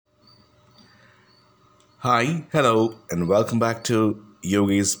Hi, hello, and welcome back to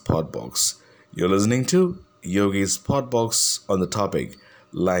Yogi's Podbox. You're listening to Yogi's Podbox on the topic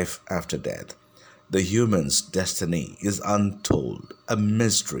Life After Death. The human's destiny is untold, a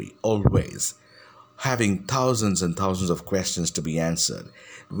mystery always, having thousands and thousands of questions to be answered.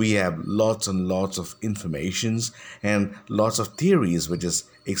 We have lots and lots of informations and lots of theories which is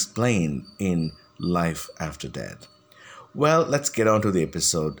explained in Life After Death. Well, let's get on to the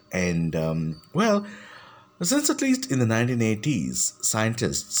episode. Since at least in the 1980s,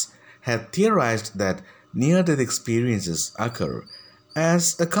 scientists had theorized that near death experiences occur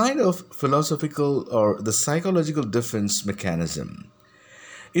as a kind of philosophical or the psychological defense mechanism.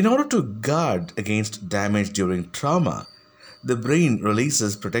 In order to guard against damage during trauma, the brain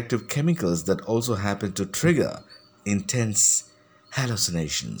releases protective chemicals that also happen to trigger intense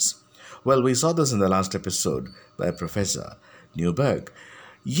hallucinations. Well, we saw this in the last episode by Professor Newberg.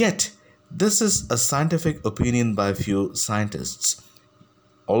 Yet, this is a scientific opinion by few scientists.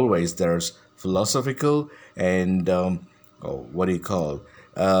 Always there's philosophical and what do you call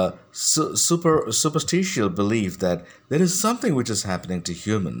superstitious belief that there is something which is happening to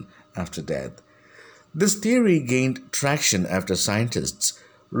human after death. This theory gained traction after scientists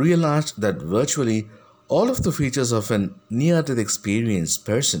realized that virtually all of the features of an near death experienced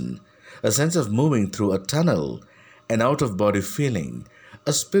person, a sense of moving through a tunnel, an out of body feeling,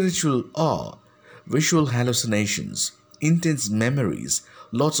 a spiritual awe, visual hallucinations, intense memories,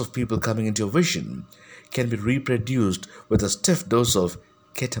 lots of people coming into your vision, can be reproduced with a stiff dose of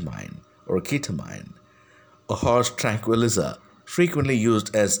ketamine, a horse tranquilizer frequently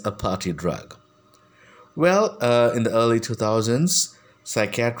used as a party drug. In the early 2000s,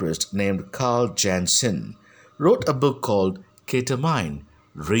 psychiatrist named Carl Jansen wrote a book called Ketamine,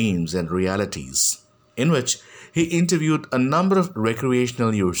 Dreams and Realities, in which he interviewed a number of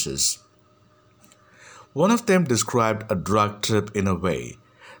recreational users. One of them described a drug trip in a way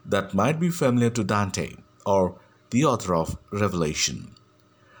that might be familiar to Dante or the author of Revelation.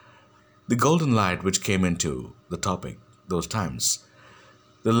 The golden light which came into the topic those times,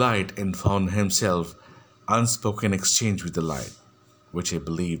 the light and found himself unspoken exchange with the light, which he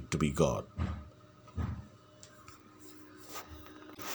believed to be God.